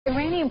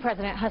Iranian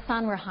President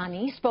Hassan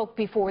Rouhani spoke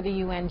before the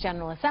UN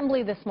General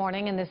Assembly this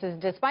morning, and this is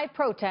despite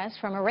protests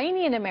from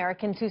Iranian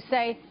Americans who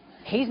say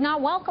he's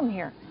not welcome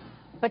here.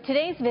 But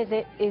today's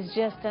visit is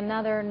just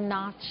another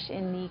notch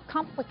in the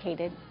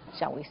complicated,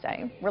 shall we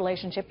say,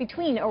 relationship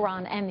between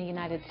Iran and the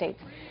United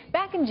States.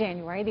 Back in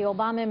January, the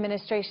Obama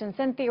administration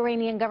sent the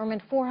Iranian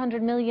government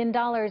 $400 million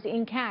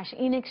in cash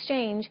in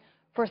exchange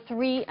for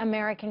 3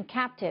 American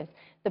captives.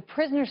 The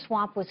prisoner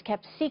swap was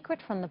kept secret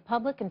from the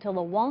public until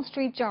the Wall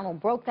Street Journal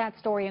broke that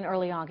story in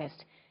early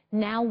August.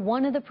 Now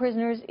one of the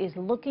prisoners is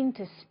looking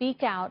to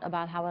speak out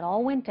about how it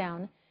all went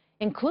down,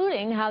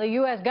 including how the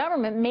U.S.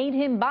 government made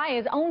him buy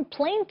his own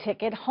plane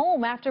ticket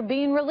home after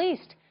being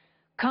released.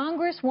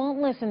 Congress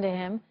won't listen to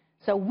him,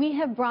 so we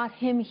have brought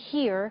him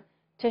here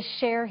to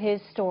share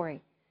his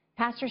story.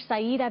 Pastor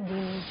Saeed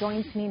Abedini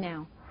joins me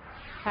now.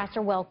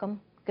 Pastor, welcome.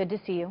 Good to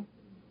see you.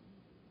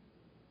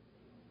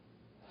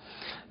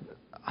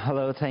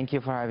 Hello, thank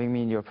you for having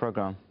me in your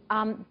program.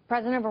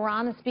 President of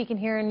Iran is speaking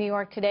here in New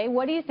York today.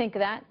 What do you think of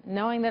that,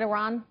 knowing that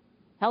Iran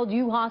held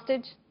you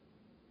hostage?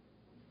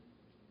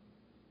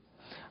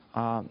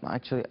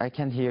 Actually, I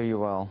can't hear you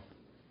well.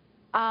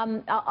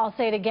 I'll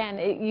say it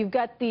again. You've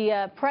got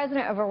the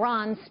president of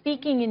Iran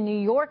speaking in New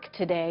York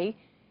today.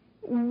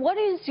 What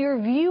is your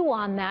view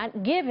on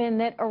that, given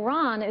that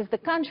Iran is the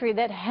country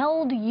that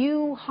held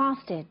you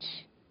hostage?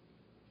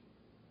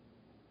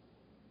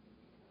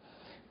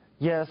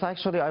 Yes,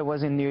 actually, I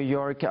was in New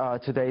York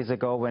 2 days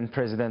ago when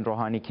President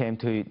Rouhani came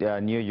to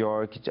New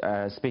York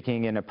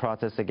speaking in a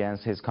protest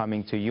against his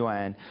coming to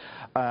UN.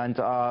 And,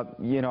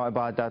 you know,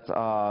 about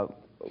that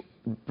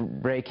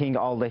breaking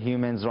all the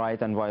human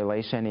rights and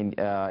violation in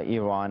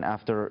Iran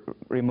after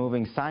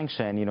removing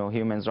sanction. You know,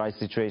 human rights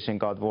situation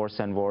got worse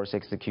and worse.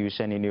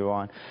 Execution in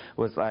Iran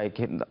was like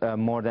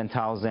more than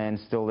 1,000.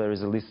 Still there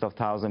is a list of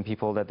 1,000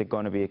 people that are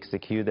going to be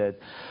executed.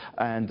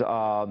 And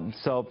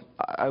so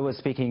I was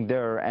speaking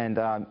there, and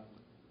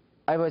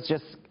I was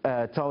just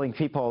telling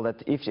people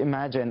that if you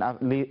imagine a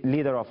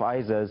leader of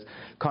ISIS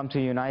come to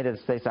the United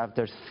States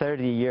after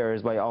 30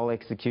 years by all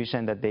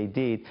execution that they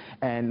did,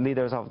 and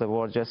leaders of the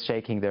world just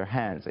shaking their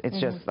hands. It's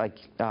just like,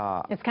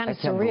 it's kind of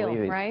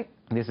surreal, right?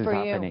 This is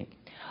happening.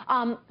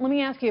 Let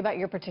me ask you about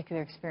your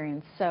particular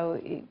experience.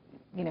 So,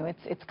 you know,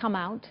 it's come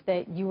out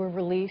that you were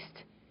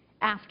released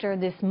after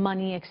this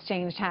money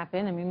exchange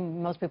happened. I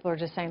mean, most people are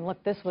just saying,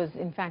 look, this was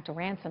in fact a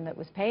ransom that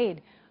was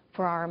paid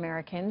for our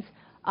Americans.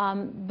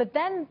 But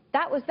then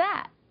that was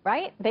that,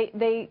 right?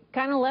 They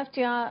kind of left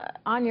you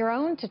on your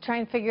own to try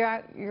and figure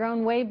out your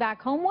own way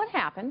back home. What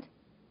happened?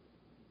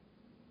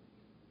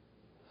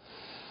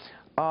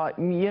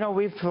 You know,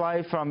 we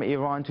fly from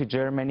Iran to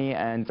Germany,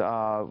 and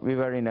we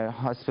were in a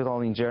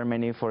hospital in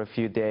Germany for a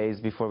few days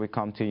before we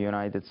come to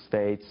United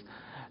States.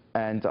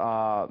 And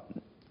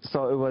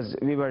so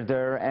we were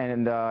there,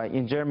 and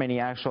in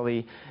Germany,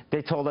 actually,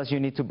 they told us you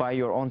need to buy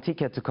your own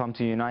ticket to come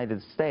to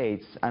United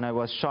States, and I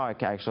was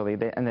shocked, actually.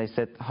 And they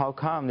said, how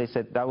come? They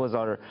said that was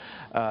our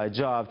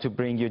job, to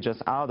bring you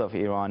just out of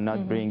Iran,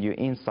 not bring you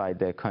inside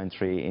the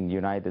country in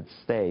United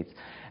States.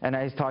 And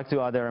I talked to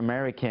other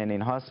Americans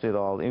in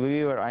hospital.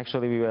 We were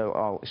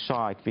all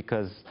shocked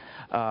because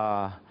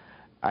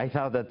I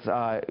thought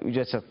that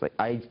just like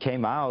I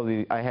came out,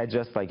 I had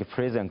just like a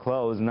prison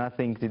clothes,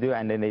 nothing to do,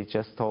 and then they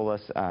just told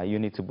us you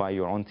need to buy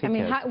your own ticket.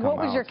 I mean, what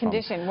was your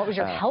condition? What was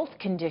your health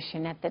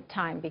condition at the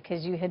time,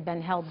 because you had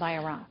been held by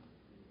Iran?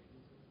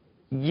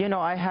 You know,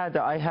 I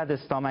had a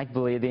stomach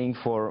bleeding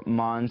for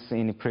months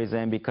in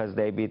prison because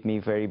they beat me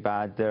very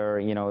bad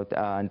there, you know,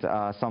 and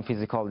some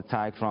physical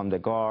attack from the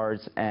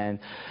guards, and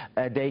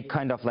they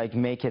kind of like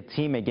make a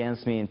team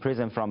against me in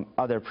prison from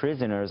other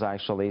prisoners,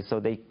 actually. So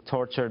they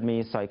tortured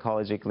me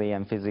psychologically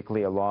and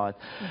physically a lot.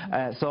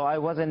 So I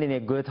wasn't in a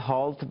good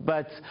health,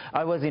 but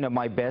I was in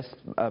my best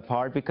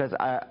part, because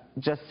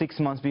just 6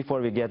 months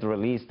before we get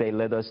released, they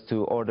led us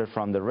to order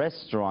from the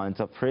restaurant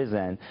of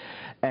prison.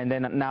 And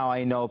then now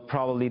I know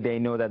probably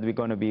they know that we're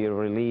going to be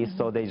released,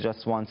 so they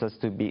just want us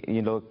to be,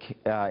 you know,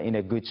 in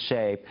a good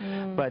shape.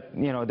 But,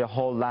 you know, the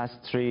whole last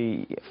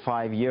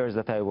 3-5 years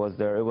that I was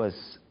there, it was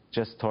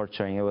just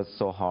torturing. It was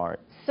so hard.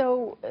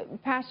 So,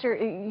 Pastor,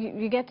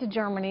 you get to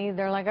Germany.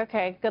 They're like,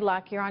 okay, good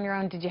luck. You're on your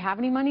own. Did you have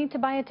any money to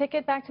buy a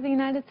ticket back to the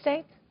United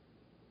States?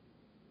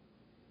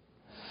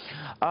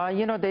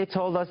 You know, they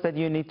told us that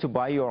you need to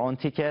buy your own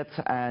ticket,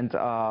 and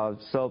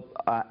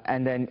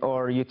and then,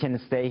 or you can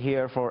stay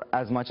here for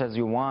as much as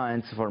you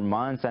want for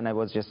months. And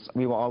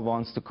we all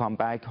want to come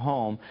back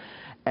home.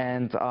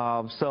 And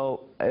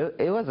so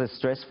it was a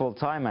stressful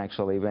time,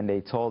 actually, when they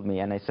told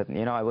me. And I said,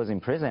 you know, I was in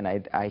prison.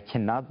 I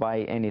cannot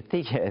buy any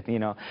ticket, you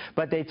know.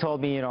 But they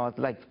told me, you know,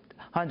 like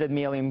 100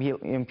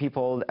 million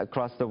people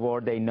across the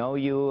world, they know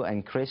you,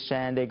 and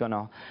Christian, they're going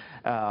to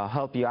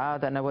help you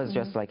out. And I was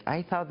just like,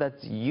 I thought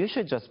that you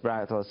should just bring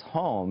us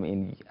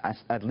home,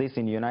 at least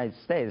in the United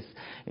States.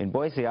 In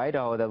Boise,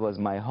 Idaho, that was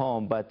my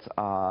home, but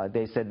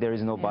they said there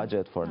is no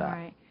budget for that. All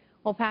right.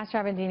 Well, Pastor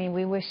Abedini,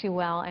 we wish you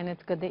well, and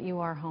it's good that you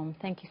are home.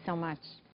 Thank you so much.